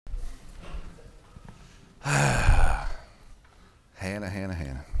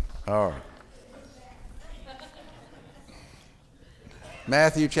Hannah. All right.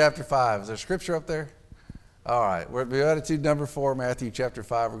 Matthew chapter 5. Is there scripture up there? All right. We're at Beatitude number 4, Matthew chapter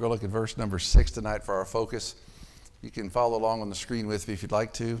 5. We're going to look at verse number 6 tonight for our focus. You can follow along on the screen with me if you'd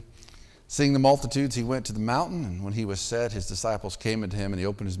like to. Seeing the multitudes, he went to the mountain, and when he was set, his disciples came unto him, and he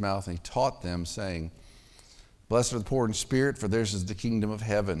opened his mouth, and he taught them, saying, Blessed are the poor in spirit, for theirs is the kingdom of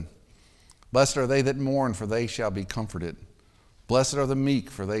heaven. Blessed are they that mourn, for they shall be comforted. Blessed are the meek,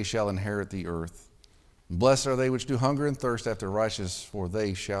 for they shall inherit the earth. Blessed are they which do hunger and thirst after righteousness, for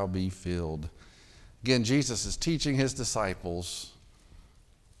they shall be filled. Again, Jesus is teaching his disciples.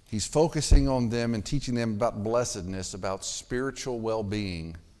 He's focusing on them and teaching them about blessedness, about spiritual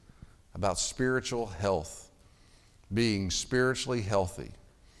well-being, about spiritual health, being spiritually healthy.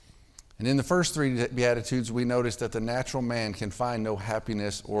 And in the first 3 Beatitudes, we notice that the natural man can find no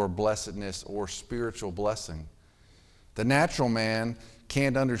happiness or blessedness or spiritual blessing. The natural man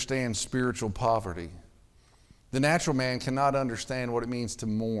can't understand spiritual poverty. The natural man cannot understand what it means to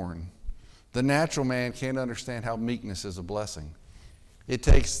mourn. The natural man can't understand how meekness is a blessing. It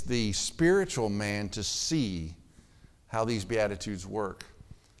takes the spiritual man to see how these Beatitudes work.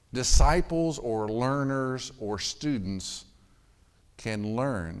 Disciples or learners or students can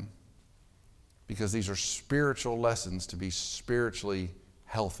learn because these are spiritual lessons to be spiritually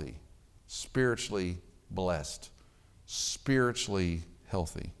healthy, spiritually blessed, spiritually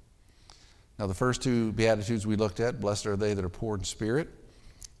healthy. Now, the first 2 Beatitudes we looked at, blessed are they that are poor in spirit,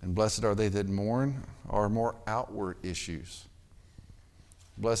 and blessed are they that mourn, are more outward issues.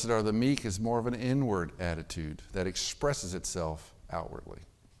 Blessed are the meek is more of an inward attitude that expresses itself outwardly.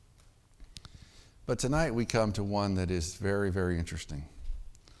 But tonight we come to one that is very, very interesting.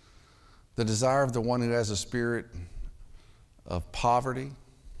 The desire of the one who has a spirit of poverty,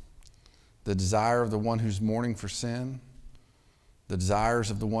 the desire of the one who's mourning for sin, the desires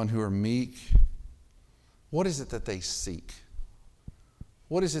of the one who are meek. What is it that they seek?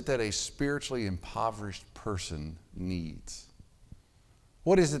 What is it that a spiritually impoverished person needs?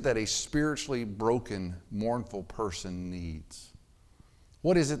 What is it that a spiritually broken, mournful person needs?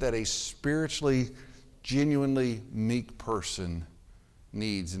 What is it that a spiritually, genuinely meek person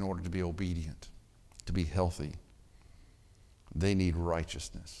needs in order to be obedient, to be healthy? They need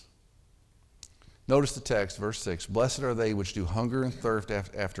righteousness. Notice the text, verse 6. Blessed are they which do hunger and thirst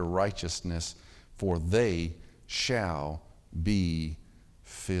after righteousness, for they shall be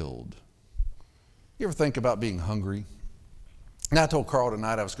filled. You ever think about being hungry? And I told Carl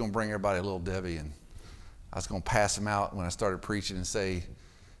tonight I was going to bring everybody a Little Debbie, and I was going to pass them out when I started preaching and say,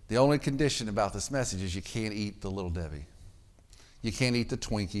 the only condition about this message is you can't eat the Little Debbie. You can't eat the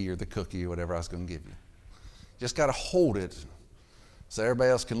Twinkie or the cookie or whatever I was going to give you. You just got to hold it so everybody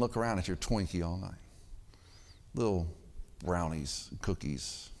else can look around at your Twinkie all night. Little brownies,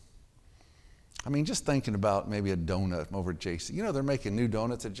 cookies. I mean, just thinking about maybe a donut over at JC. You know, they're making new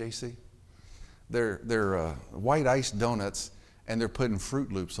donuts at JC. They're white ice donuts, and they're putting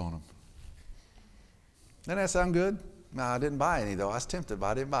Fruit Loops on them. Doesn't that sound good? No, I didn't buy any, though. I was tempted, but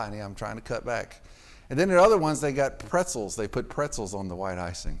I didn't buy any. I'm trying to cut back. And then there are other ones, they got pretzels. They put pretzels on the white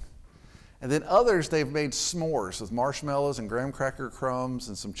icing. And then others, they've made s'mores with marshmallows and graham cracker crumbs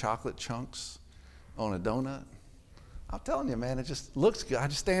and some chocolate chunks on a donut. I'm telling you, man, it just looks good. I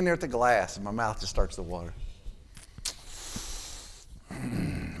just stand there at the glass and my mouth just starts to water.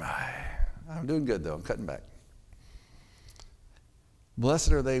 I'm doing good, though. I'm cutting back.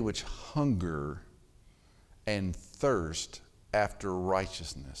 Blessed are they which hunger and thirst after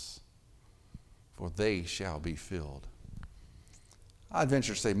righteousness, for they shall be filled. I'd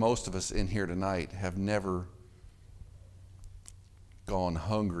venture to say most of us in here tonight have never gone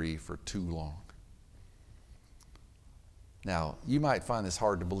hungry for too long. Now, you might find this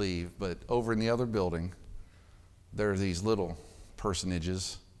hard to believe, but over in the other building, there are these little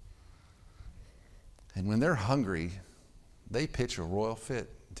personages, and when they're hungry, they pitch a royal fit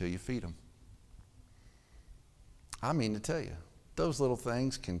until you feed them. I mean to tell you, those little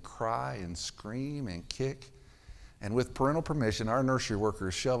things can cry and scream and kick. And with parental permission, our nursery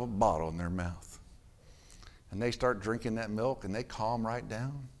workers shove a bottle in their mouth. And they start drinking that milk and they calm right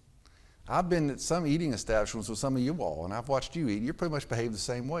down. I've been at some eating establishments with some of you all, and I've watched you eat. You pretty much behave the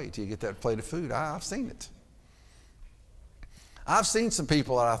same way till you get that plate of food. I've seen it. I've seen some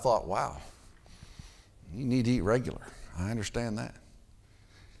people that I thought, wow, you need to eat regular. I understand that.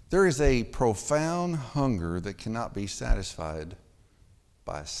 There is a profound hunger that cannot be satisfied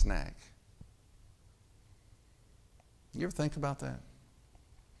by a snack. You ever think about that?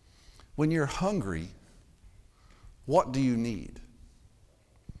 When you're hungry, what do you need?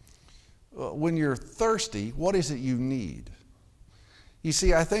 when you're thirsty, what is it you need? You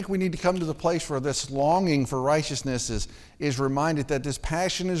see, I think we need to come to the place where this longing for righteousness is reminded that this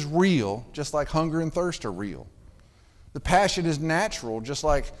passion is real, just like hunger and thirst are real. The passion is natural, just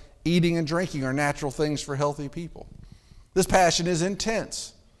like eating and drinking are natural things for healthy people. This passion is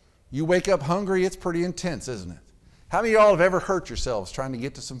intense. You wake up hungry, it's pretty intense, isn't it? How many of y'all have ever hurt yourselves trying to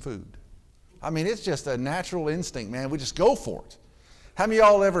get to some food? I mean, it's just a natural instinct, man. We just go for it. How many of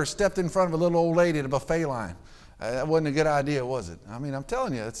y'all ever stepped in front of a little old lady at a buffet line? That wasn't a good idea, was it? I mean, I'm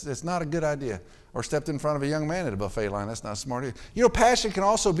telling you, it's not a good idea. Or stepped in front of a young man at a buffet line. That's not smart either. You know, passion can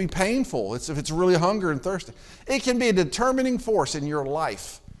also be painful. If it's really hunger and thirsty. It can be a determining force in your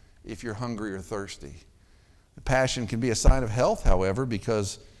life if you're hungry or thirsty. The passion can be a sign of health, however,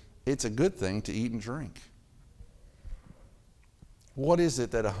 because it's a good thing to eat and drink. What is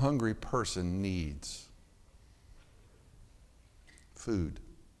it that a hungry person needs? Food.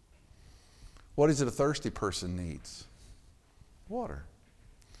 What is it a thirsty person needs? Water.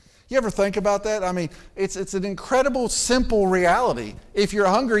 You ever think about that? I mean, it's an incredible, simple reality. If you're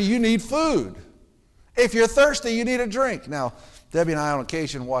hungry, you need food. If you're thirsty, you need a drink. Now, Debbie and I on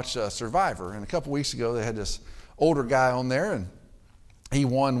occasion watch Survivor, and a couple weeks ago they had this older guy on there, and he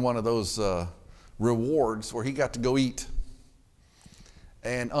won one of those rewards where he got to go eat.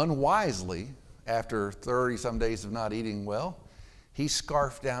 And unwisely, after 30-some days of not eating well, he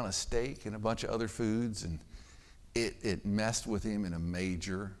scarfed down a steak and a bunch of other foods, and it messed with him in a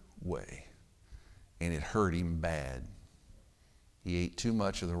major way. And it hurt him bad. He ate too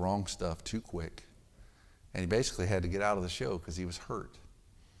much of the wrong stuff too quick. And he basically had to get out of the show because he was hurt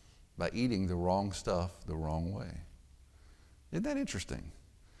by eating the wrong stuff the wrong way. Isn't that interesting?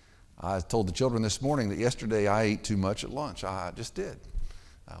 I told the children this morning that yesterday I ate too much at lunch. I just did.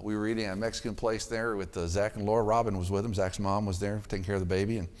 We were eating at a Mexican place there with Zach and Laura. Robin was with them. Zach's mom was there taking care of the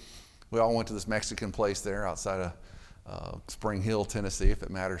baby. And we all went to this Mexican place there outside of Spring Hill, Tennessee, if it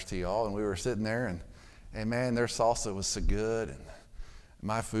matters to y'all. And we were sitting there, and man, their salsa was so good. And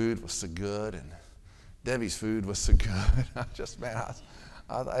my food was so good. And Debbie's food was so good. I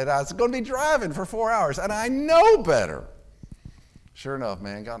was going to be driving for 4 hours, and I know better. Sure enough,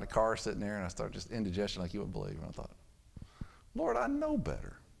 man, got in the car sitting there, and I started just indigestion like you wouldn't believe. And I thought, Lord, I know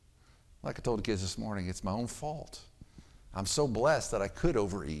better. Like I told the kids this morning, it's my own fault. I'm so blessed that I could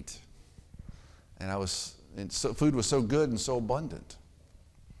overeat. And food was so good and so abundant.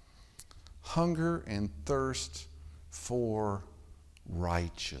 Hunger and thirst for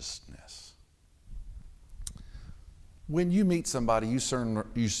righteousness. When you meet somebody, you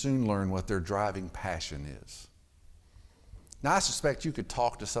soon learn what their driving passion is. Now, I suspect you could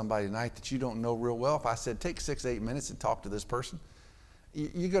talk to somebody tonight that you don't know real well. If I said, take 6 to 8 minutes and talk to this person,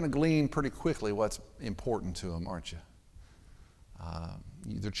 you're going to glean pretty quickly what's important to them, aren't you?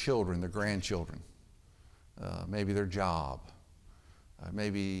 Their children, their grandchildren, maybe their job,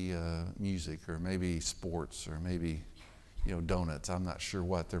 maybe music, or maybe sports, or maybe donuts. I'm not sure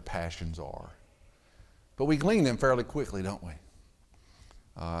what their passions are. But we glean them fairly quickly, don't we?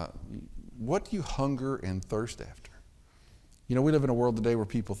 What do you hunger and thirst after? You know, we live in a world today where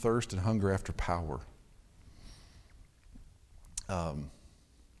people thirst and hunger after power.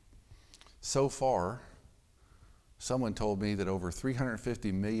 So far, someone told me that over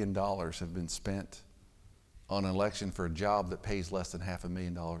 $350 million have been spent on an election for a job that pays less than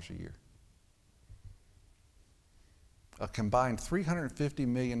 $500,000 a year. A combined $350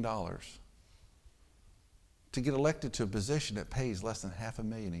 million to get elected to a position that pays less than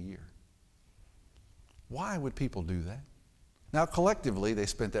 $500,000 a year. Why would people do that? Now, collectively, they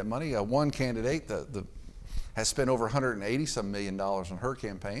spent that money. One candidate has spent over $180-some million on her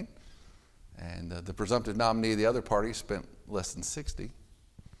campaign, and the presumptive nominee of the other party spent less than $60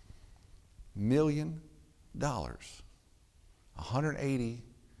 million. 180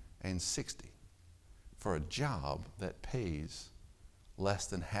 and 60 for a job that pays less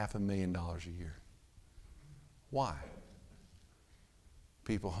than $500,000 a year. Why?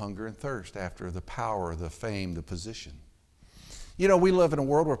 People hunger and thirst after the power, the fame, the position. You know, we live in a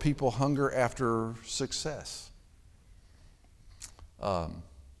world where people hunger after success.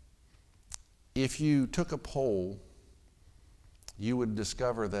 If you took a poll, you would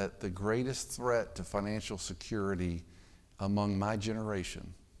discover that the greatest threat to financial security among my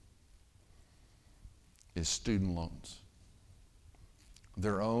generation is student loans.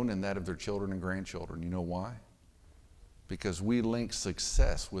 Their own and that of their children and grandchildren. You know why? Because we link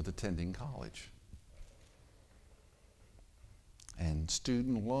success with attending college. And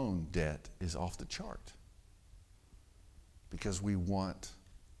student loan debt is off the chart because we want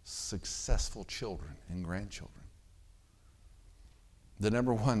successful children and grandchildren. The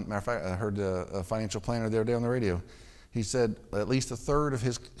number one, matter of fact, I heard a financial planner the other day on the radio. He said at least a third of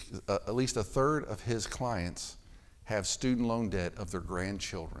his clients have student loan debt of their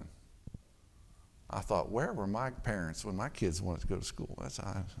grandchildren. I thought, where were my parents when my kids wanted to go to school?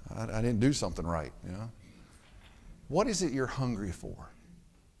 I didn't do something right, you know. What is it you're hungry for?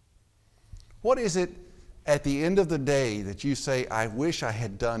 What is it at the end of the day that you say, I wish I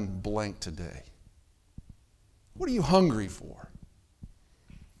had done blank today? What are you hungry for?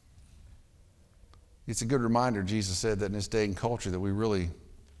 It's a good reminder, Jesus said, that in this day and culture that we really,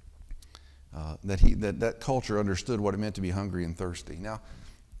 that culture understood what it meant to be hungry and thirsty. Now,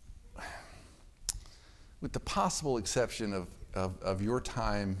 with the possible exception of your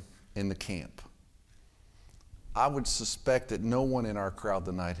time in the camp, I would suspect that no one in our crowd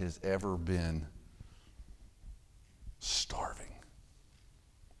tonight has ever been starving.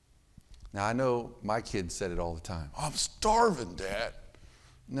 Now, I know my kids said it all the time. I'm starving, Dad.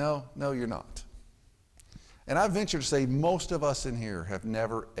 No, you're not. And I venture to say most of us in here have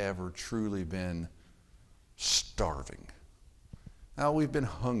never, ever truly been starving. Now, we've been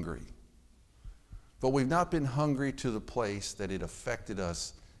hungry. But we've not been hungry to the place that it affected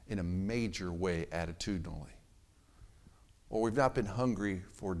us in a major way attitudinally. Or we've not been hungry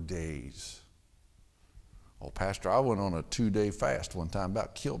for days. Oh, Pastor, I went on a 2-day fast one time,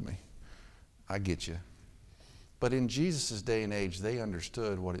 about killed me. I get you. But in Jesus' day and age, they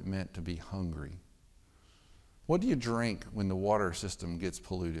understood what it meant to be hungry. What do you drink when the water system gets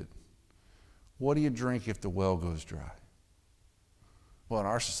polluted? What do you drink if the well goes dry? Well, in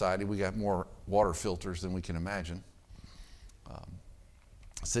our society, we got more water filters than we can imagine.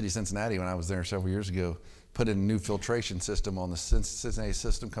 City of Cincinnati, when I was there several years ago, put in a new filtration system on the Cincinnati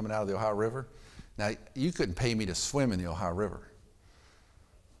system coming out of the Ohio River. Now, you couldn't pay me to swim in the Ohio River,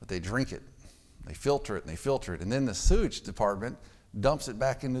 but they drink it, they filter it, and they filter it. And then the sewage department dumps it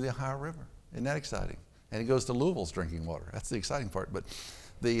back into the Ohio River. Isn't that exciting? And it goes to Louisville's drinking water. That's the exciting part. But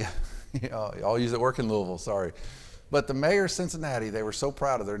I'll use it work in Louisville, sorry. But the mayor of Cincinnati, they were so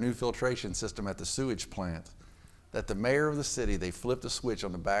proud of their new filtration system at the sewage plant that the mayor of the city, they flipped a switch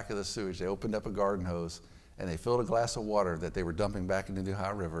on the back of the sewage. They opened up a garden hose, and they filled a glass of water that they were dumping back into the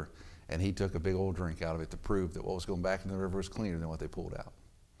Ohio River, and he took a big old drink out of it to prove that what was going back into the river was cleaner than what they pulled out.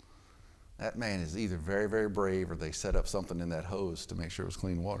 That man is either very, very brave, or they set up something in that hose to make sure it was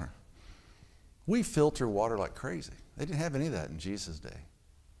clean water. We filter water like crazy. They didn't have any of that in Jesus' day.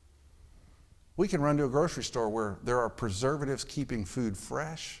 We can run to a grocery store where there are preservatives keeping food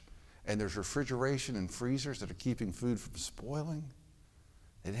fresh, and there's refrigeration and freezers that are keeping food from spoiling.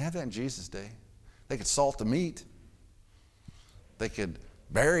 They didn't have that in Jesus' day. They could salt the meat. They could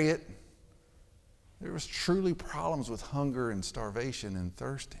bury it. There was truly problems with hunger and starvation and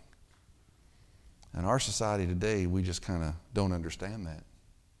thirsting. In our society today, we just kind of don't understand that.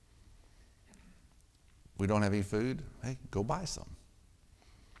 We don't have any food, hey, go buy some.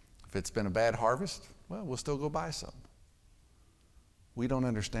 If it's been a bad harvest, well, we'll still go buy some. We don't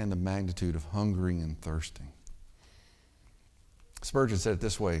understand the magnitude of hungering and thirsting. Spurgeon said it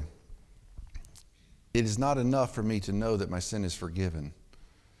this way: it is not enough for me to know that my sin is forgiven.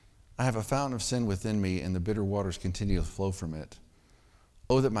 I have a fountain of sin within me, and the bitter waters continue to flow from it.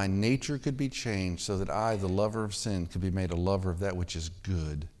 Oh, that my nature could be changed so that I, the lover of sin, could be made a lover of that which is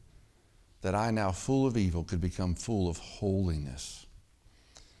good, that I, now full of evil, could become full of holiness.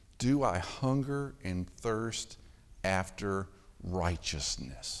 Do I hunger and thirst after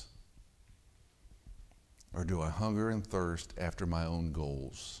righteousness? Or do I hunger and thirst after my own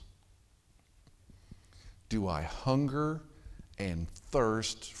goals? Do I hunger and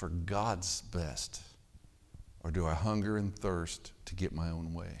thirst for God's best? Or do I hunger and thirst to get my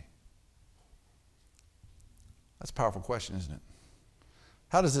own way? That's a powerful question, isn't it?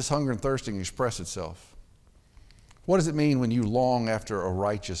 How does this hunger and thirsting express itself? What does it mean when you long after a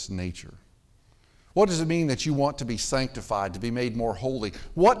righteous nature? What does it mean that you want to be sanctified, to be made more holy?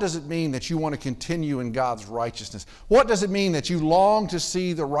 What does it mean that you want to continue in God's righteousness? What does it mean that you long to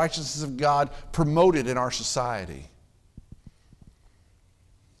see the righteousness of God promoted in our society?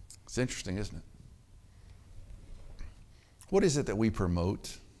 It's interesting, isn't it? What is it that we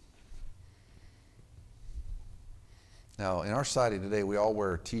promote? Now, in our society today, we all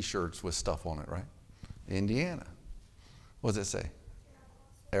wear T-shirts with stuff on it, right? Indiana. What does it say?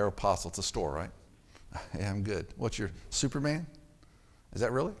 Aeropostale. It's a store, right? Yeah, I'm good. What's your Superman? Is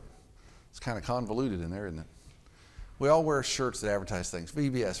that really? It's kind of convoluted in there, isn't it? We all wear shirts that advertise things.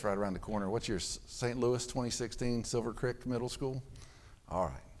 VBS right around the corner. What's your St. Louis 2016 Silver Creek Middle School? All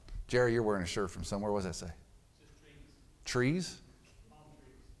right. Jerry, you're wearing a shirt from somewhere. What does that say? Just trees. Trees? Palm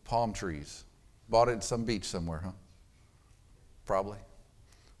trees. Palm trees. Bought it at some beach somewhere, huh? Probably.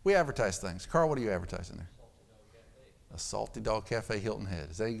 We advertise things. Carl, what are you advertising there? A Salty Dog Cafe, Hilton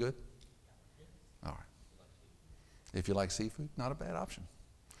Head. Is that any good? All right. If you like seafood, not a bad option.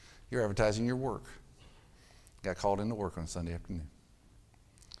 You're advertising your work. Got called into work on Sunday afternoon.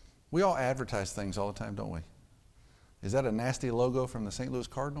 We all advertise things all the time, don't we? Is that a nasty logo from the St. Louis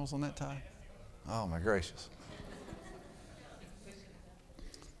Cardinals on that tie? Oh, my gracious.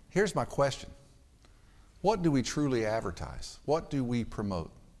 Here's my question. What do we truly advertise? What do we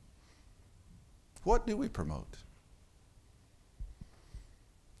promote? What do we promote?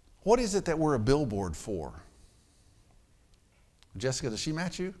 What is it that we're a billboard for? Jessica, does she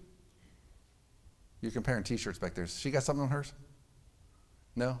match you? You're comparing t-shirts back there. She got something on hers?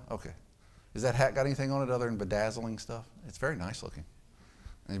 No? Okay. Is that hat got anything on it other than bedazzling stuff? It's very nice looking.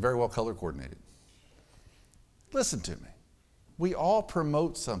 And very well color coordinated. Listen to me. We all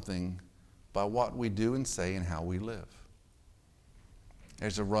promote something by what we do and say and how we live.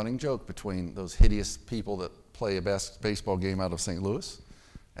 There's a running joke between those hideous people that play a baseball game out of St. Louis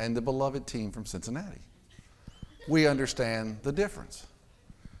and the beloved team from Cincinnati. We understand the difference.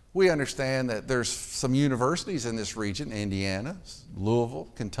 We understand that there's some universities in this region, Indiana, Louisville,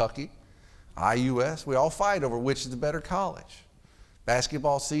 Kentucky, IUS. We all fight over which is the better college.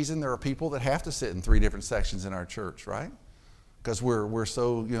 Basketball season, there are people that have to sit in 3 different sections in our church, right? Because we're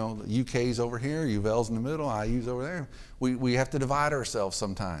so, the UK's over here, UVL's in the middle, IU's over there. We have to divide ourselves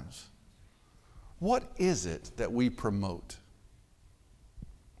sometimes. What is it that we promote?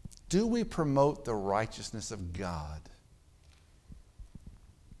 Do we promote the righteousness of God?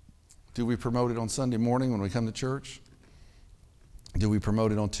 Do we promote it on Sunday morning when we come to church? Do we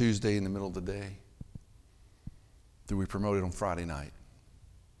promote it on Tuesday in the middle of the day? Do we promote it on Friday night?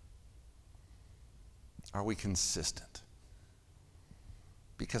 Are we consistent?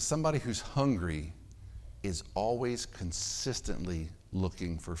 Because somebody who's hungry is always consistently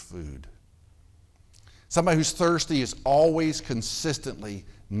looking for food. Somebody who's thirsty is always consistently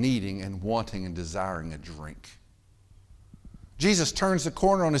needing and wanting and desiring a drink. Jesus turns the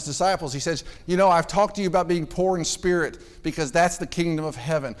corner on his disciples. He says, I've talked to you about being poor in spirit because that's the kingdom of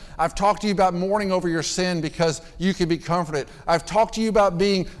heaven. I've talked to you about mourning over your sin because you can be comforted. I've talked to you about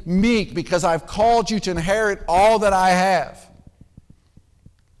being meek because I've called you to inherit all that I have.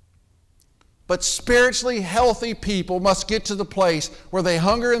 But spiritually healthy people must get to the place where they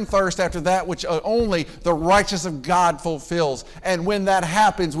hunger and thirst after that which only the righteousness of God fulfills. And when that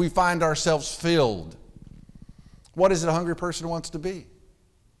happens, we find ourselves filled. What is it a hungry person wants to be?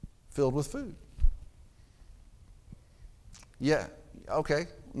 Filled with food. Yeah, okay.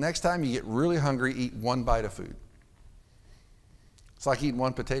 Next time you get really hungry, eat 1 bite of food. It's like eating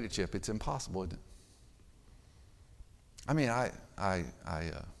 1 potato chip. It's impossible, isn't it? I mean, I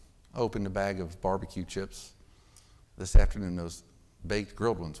opened a bag of barbecue chips this afternoon, those baked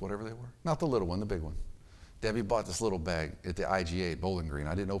grilled ones, whatever they were. Not the little one, the big one. Debbie bought this little bag at the IGA at Bowling Green.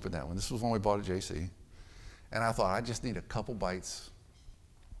 I didn't open that one. This was one we bought at JC. And I thought, I just need a couple bites.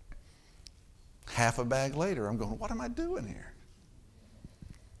 Half a bag later, I'm going, what am I doing here?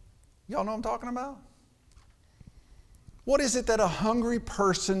 Y'all know what I'm talking about? What is it that a hungry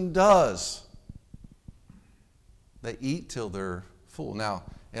person does? They eat till they're full. Now,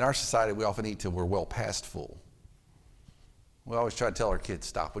 in our society, we often eat till we're well past full. We always try to tell our kids,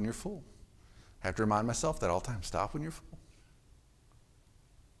 stop when you're full. I have to remind myself that all the time, stop when you're full.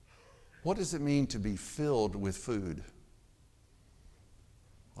 What does it mean to be filled with food?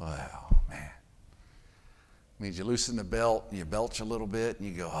 Well, man. It means you loosen the belt, and you belch a little bit, and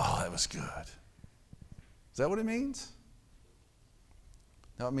you go, oh, that was good. Is that what it means?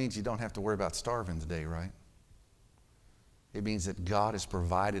 No, it means you don't have to worry about starving today, right? It means that God has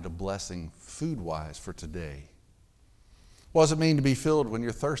provided a blessing food-wise for today. What does it mean to be filled when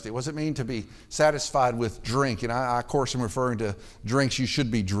you're thirsty? What does it mean to be satisfied with drink? And I of course, am referring to drinks you should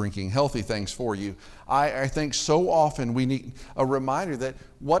be drinking, healthy things for you. I think so often we need a reminder that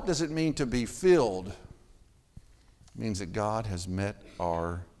what does it mean to be filled? It means that God has met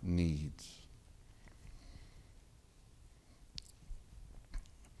our needs.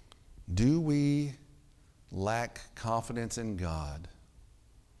 Do we lack confidence in God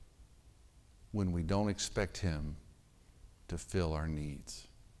when we don't expect Him to fill our needs?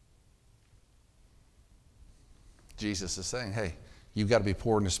 Jesus is saying, hey, you've got to be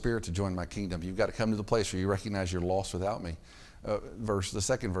poor in the spirit to join my kingdom. You've got to come to the place where you recognize you're lost without me. verse, the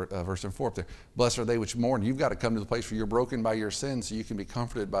second verse and 4 up there. Blessed are they which mourn. You've got to come to the place where you're broken by your sins so you can be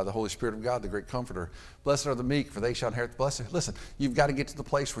comforted by the Holy Spirit of God, the great comforter. Blessed are the meek, for they shall inherit the blessing. Listen, you've got to get to the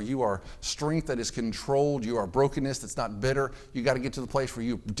place where you are strength that is controlled. You are brokenness that's not bitter. You've got to get to the place where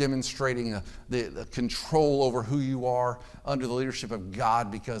you're demonstrating the control over who you are under the leadership of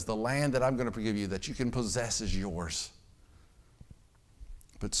God, because the land that I'm going to give you that you can possess is yours.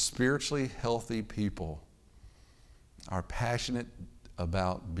 But spiritually healthy people are passionate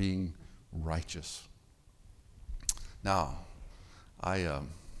about being righteous. Now, I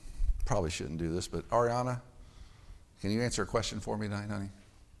probably shouldn't do this, but Ariana, can you answer a question for me tonight, honey?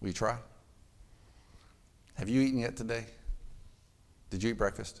 Will you try? Have you eaten yet today? Did you eat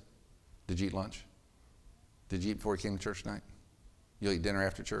breakfast? Did you eat lunch? Did you eat before you came to church tonight? You'll eat dinner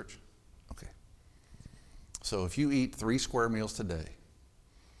after church? Okay. So if you eat 3 square meals today,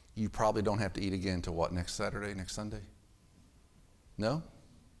 you probably don't have to eat again until what, next Saturday, next Sunday? No?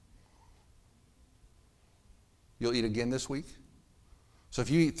 You'll eat again this week? So if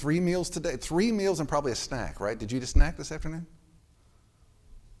you eat 3 meals today, 3 meals and probably a snack, right? Did you eat a snack this afternoon?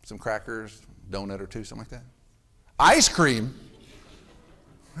 Some crackers, donut or 2, something like that? Ice cream?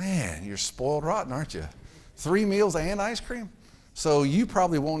 Man, you're spoiled rotten, aren't you? 3 meals and ice cream? So you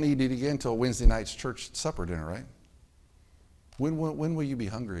probably won't eat it again until Wednesday night's church supper dinner, right? When will you be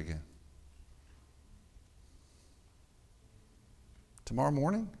hungry again? Tomorrow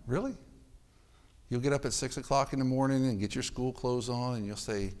morning? Really? You'll get up at 6 o'clock in the morning and get your school clothes on, and you'll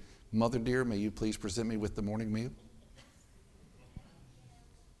say, Mother dear, may you please present me with the morning meal?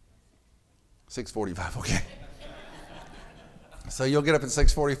 6:45, okay. So you'll get up at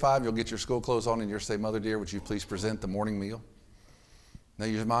 6:45, you'll get your school clothes on, and you'll say, Mother dear, would you please present the morning meal? Now,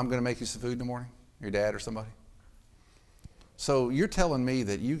 your mom going to make you some food in the morning? Your dad or somebody? So you're telling me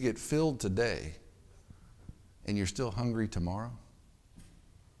that you get filled today and you're still hungry tomorrow?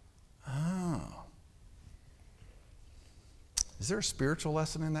 Oh. Is there a spiritual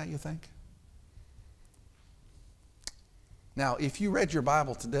lesson in that, you think? Now, if you read your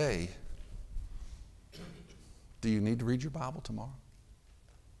Bible today, do you need to read your Bible tomorrow?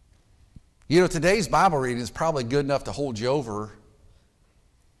 You know, today's Bible reading is probably good enough to hold you over.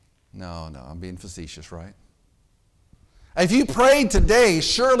 No, I'm being facetious, right? If you prayed today,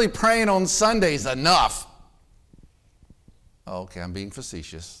 surely praying on Sunday is enough. Okay, I'm being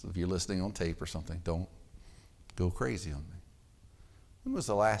facetious. If you're listening on tape or something, don't go crazy on me. When was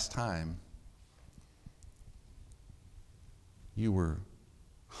the last time you were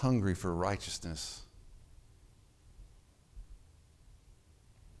hungry for righteousness?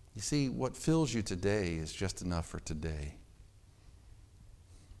 You see, what fills you today is just enough for today.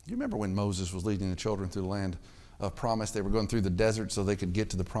 You remember when Moses was leading the children through the land of promise? They were going through the desert so they could get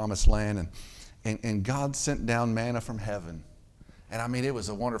to the promised land, and God sent down manna from heaven. And I mean, it was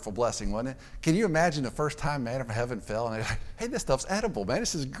a wonderful blessing, wasn't it? Can you imagine the first time manna from heaven fell, and they're like, hey, this stuff's edible, man,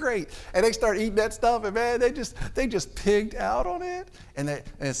 this is great. And they start eating that stuff, and man, they just pigged out on it.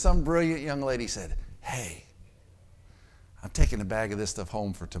 And some brilliant young lady said, hey, I'm taking a bag of this stuff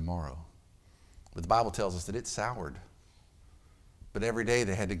home for tomorrow. But the Bible tells us that it soured. But every day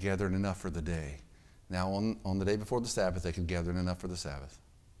they had to gather in enough for the day. Now on the day before the Sabbath, they could gather in enough for the Sabbath.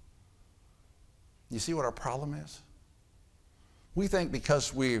 You see what our problem is? We think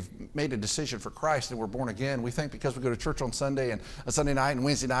because we've made a decision for Christ and we're born again, we think because we go to church on Sunday and a Sunday night and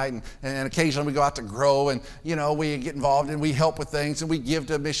Wednesday night and occasionally we go out to grow and, you know, we get involved and we help with things and we give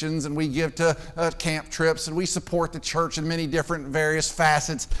to missions and we give to camp trips and we support the church in many different various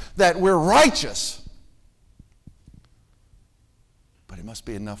facets, that we're righteous. But it must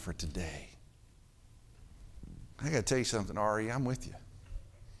be enough for today. I got to tell you something, Ari, I'm with you.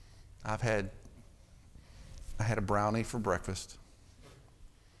 I had a brownie for breakfast.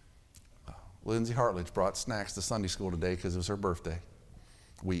 Lindsay Hartledge brought snacks to Sunday school today because it was her birthday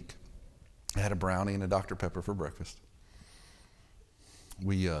week. I had a brownie and a Dr. Pepper for breakfast.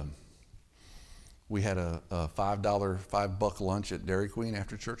 We had a $5 lunch at Dairy Queen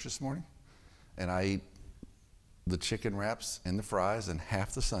after church this morning, and I ate the chicken wraps and the fries and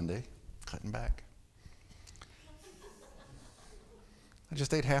half the sundae, cutting back. I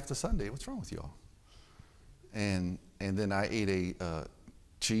just ate half the sundae. What's wrong with y'all? And then I ate a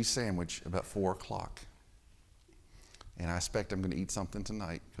cheese sandwich about 4 o'clock. And I expect I'm going to eat something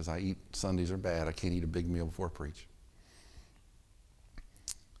tonight because Sundays are bad. I can't eat a big meal before I preach.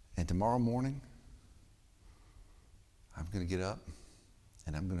 And tomorrow morning, I'm going to get up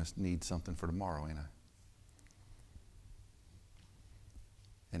and I'm going to need something for tomorrow, ain't I?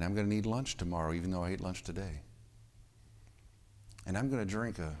 And I'm going to need lunch tomorrow, even though I ate lunch today. And I'm going to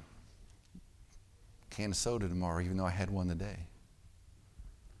drink a can of soda tomorrow, even though I had one today.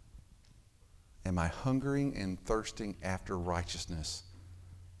 Am I hungering and thirsting after righteousness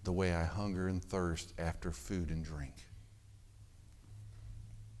the way I hunger and thirst after food and drink?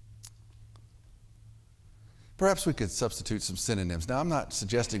 Perhaps we could substitute some synonyms. Now, I'm not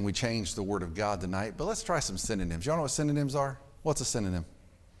suggesting we change the Word of God tonight, but let's try some synonyms. Y'all know what synonyms are? What's a synonym?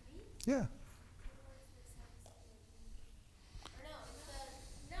 Yeah.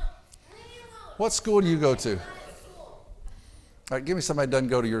 What school do you go to? All right, give me somebody that doesn't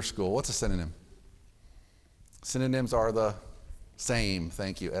go to your school. What's a synonym? Synonyms are the same.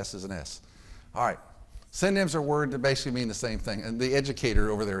 Thank you. S is an S. All right. Synonyms are words that basically mean the same thing. And the educator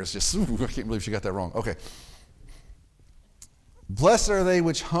over there is just, ooh, I can't believe she got that wrong. Okay. Blessed are they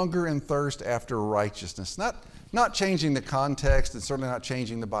which hunger and thirst after righteousness. Not changing the context and certainly not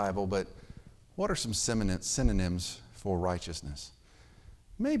changing the Bible, but what are some synonyms for righteousness?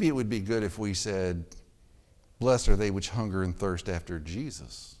 Maybe it would be good if we said, blessed are they which hunger and thirst after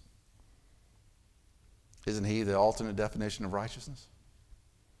Jesus. Isn't he the ultimate definition of righteousness?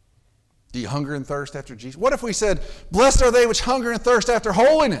 Do you hunger and thirst after Jesus? What if we said, blessed are they which hunger and thirst after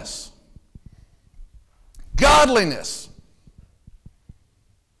holiness, godliness?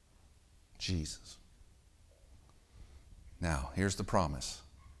 Jesus. Now, here's the promise.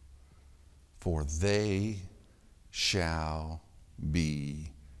 For they shall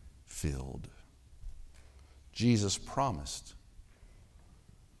be filled. Jesus promised.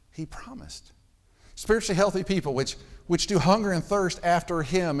 He promised. Spiritually healthy people which do hunger and thirst after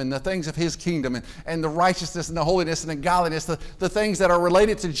Him and the things of His kingdom and the righteousness and the holiness and the godliness, the things that are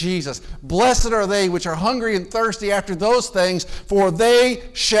related to Jesus. Blessed are they which are hungry and thirsty after those things, for they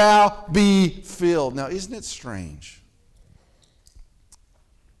shall be filled. Now, isn't it strange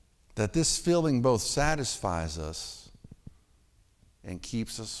that this filling both satisfies us and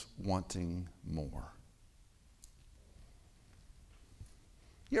keeps us wanting more?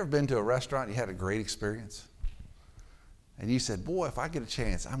 You ever been to a restaurant, you had a great experience, and you said, boy, if I get a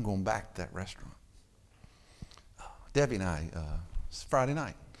chance, I'm going back to that restaurant? Debbie and I, Friday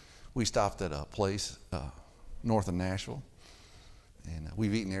night, we stopped at a place north of Nashville, and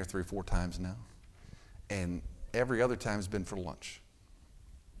we've eaten there 3 or 4 times now, and every other time has been for lunch.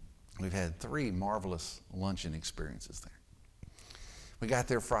 We've had 3 marvelous luncheon experiences there. We got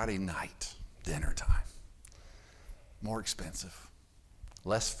there Friday night, dinner time. More expensive.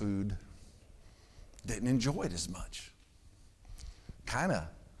 Less food, didn't enjoy it as much. Kind of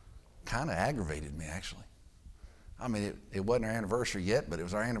aggravated me, actually. I mean, it wasn't our anniversary yet, but it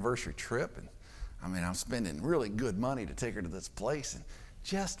was our anniversary trip, and I mean, I'm spending really good money to take her to this place, and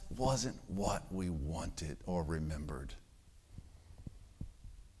just wasn't what we wanted or remembered.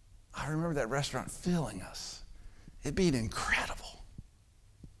 I remember that restaurant filling us. It being incredible.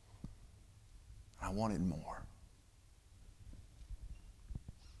 I wanted more.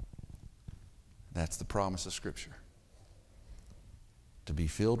 That's the promise of Scripture. To be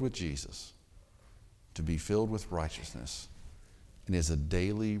filled with Jesus, to be filled with righteousness, and is a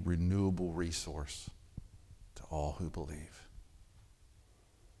daily renewable resource to all who believe.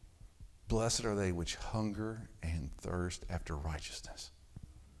 Blessed are they which hunger and thirst after righteousness,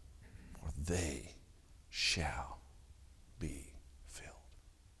 for they shall be filled.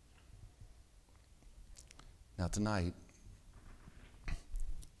 Now tonight,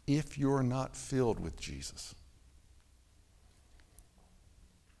 if you're not filled with Jesus,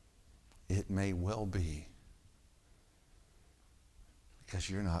 it may well be because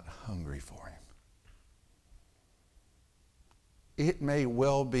you're not hungry for Him. It may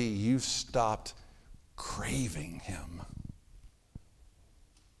well be you've stopped craving Him.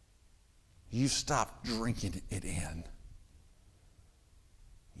 You've stopped drinking it in.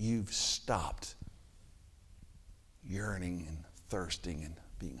 You've stopped yearning and thirsting and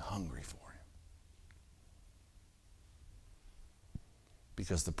being hungry for Him.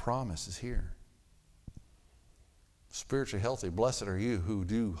 Because the promise is here. Spiritually healthy, blessed are you who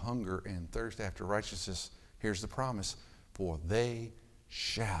do hunger and thirst after righteousness. Here's the promise, for they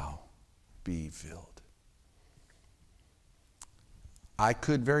shall be filled. I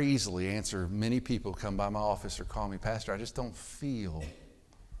could very easily answer many people come by my office or call me, Pastor, I just don't feel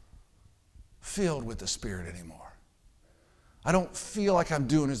filled with the Spirit anymore. I don't feel like I'm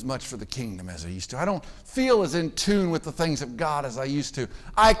doing as much for the kingdom as I used to. I don't feel as in tune with the things of God as I used to.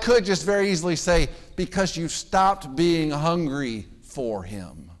 I could just very easily say, because you've stopped being hungry for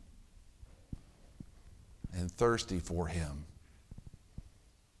Him and thirsty for Him,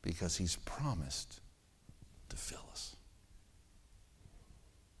 because He's promised to fill us.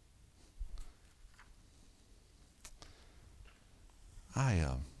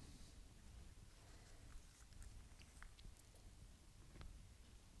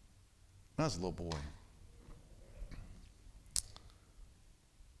 When I was a little boy,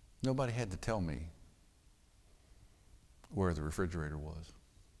 nobody had to tell me where the refrigerator was.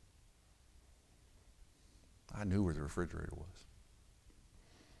 I knew where the refrigerator was.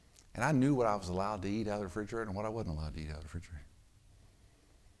 And I knew what I was allowed to eat out of the refrigerator and what I wasn't allowed to eat out of the refrigerator.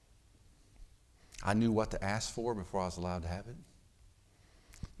 I knew what to ask for before I was allowed to have it.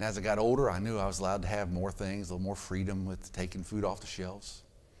 And as I got older, I knew I was allowed to have more things, a little more freedom with taking food off the shelves,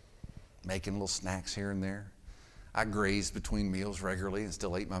 making little snacks here and there. I grazed between meals regularly and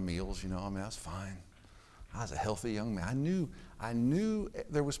still ate my meals, I was fine. I was a healthy young man. I knew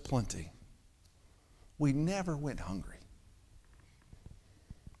there was plenty. We never went hungry.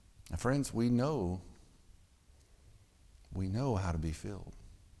 Now, friends, we know how to be filled.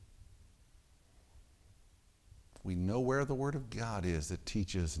 We know where the Word of God is that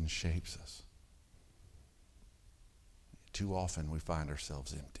teaches and shapes us. Too often we find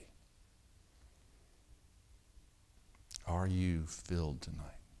ourselves empty. Are you filled tonight?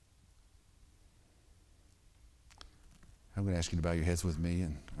 I'm going to ask you to bow your heads with me,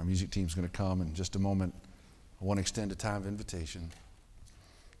 and our music team's going to come in just a moment. I want to extend a time of invitation.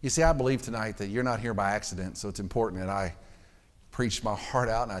 You see, I believe tonight that you're not here by accident, so it's important that I preach my heart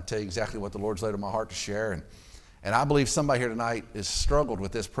out and I tell you exactly what the Lord's laid on my heart to share. And I believe somebody here tonight has struggled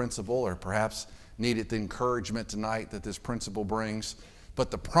with this principle or perhaps needed the encouragement tonight that this principle brings. But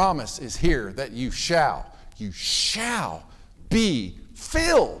the promise is here that you shall be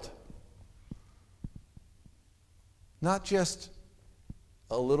filled. Not just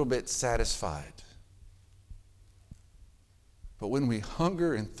a little bit satisfied. But when we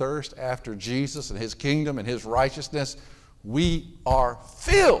hunger and thirst after Jesus and His kingdom and His righteousness, we are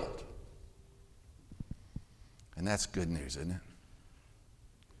filled. And that's good news, isn't it?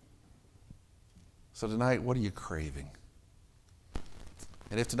 So tonight, what are you craving?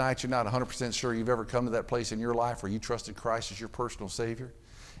 And if tonight you're not 100% sure you've ever come to that place in your life where you trusted Christ as your personal Savior,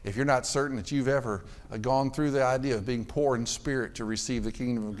 if you're not certain that you've ever gone through the idea of being poor in spirit to receive the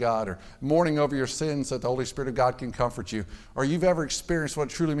kingdom of God, or mourning over your sins so that the Holy Spirit of God can comfort you, or you've ever experienced what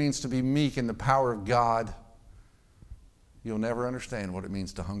it truly means to be meek in the power of God, you'll never understand what it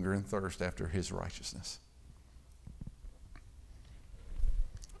means to hunger and thirst after His righteousness.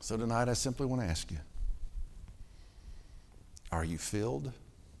 So tonight I simply want to ask you, are you filled?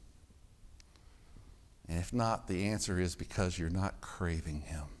 And if not, the answer is because you're not craving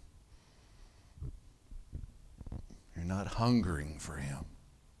Him. You're not hungering for Him.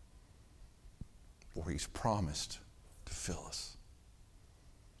 For He's promised to fill us.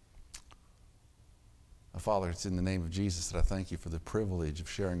 Father, it's in the name of Jesus that I thank You for the privilege of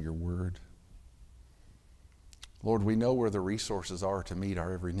sharing Your word. Lord, we know where the resources are to meet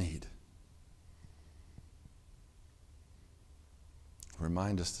our every need.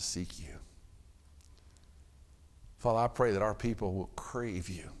 Remind us to seek You. Father, I pray that our people will crave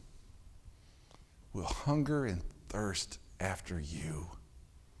You, will hunger and thirst after You.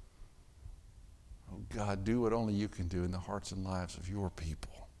 Oh God, do what only You can do in the hearts and lives of Your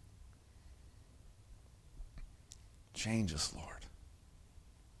people. Change us, Lord.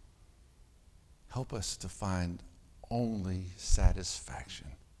 Help us to find only satisfaction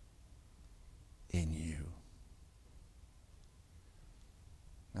in You.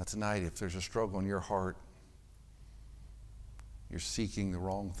 Now tonight, if there's a struggle in your heart, you're seeking the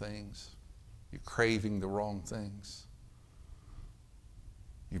wrong things, you're craving the wrong things,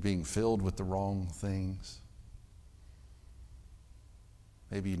 you're being filled with the wrong things,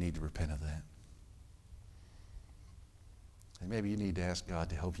 maybe you need to repent of that. And maybe you need to ask God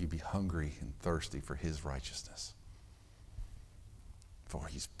to help you be hungry and thirsty for His righteousness. For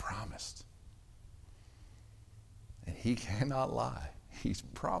He's promised. And He cannot lie. He's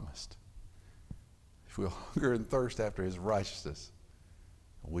promised. If we'll hunger and thirst after His righteousness,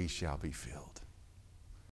 we shall be filled.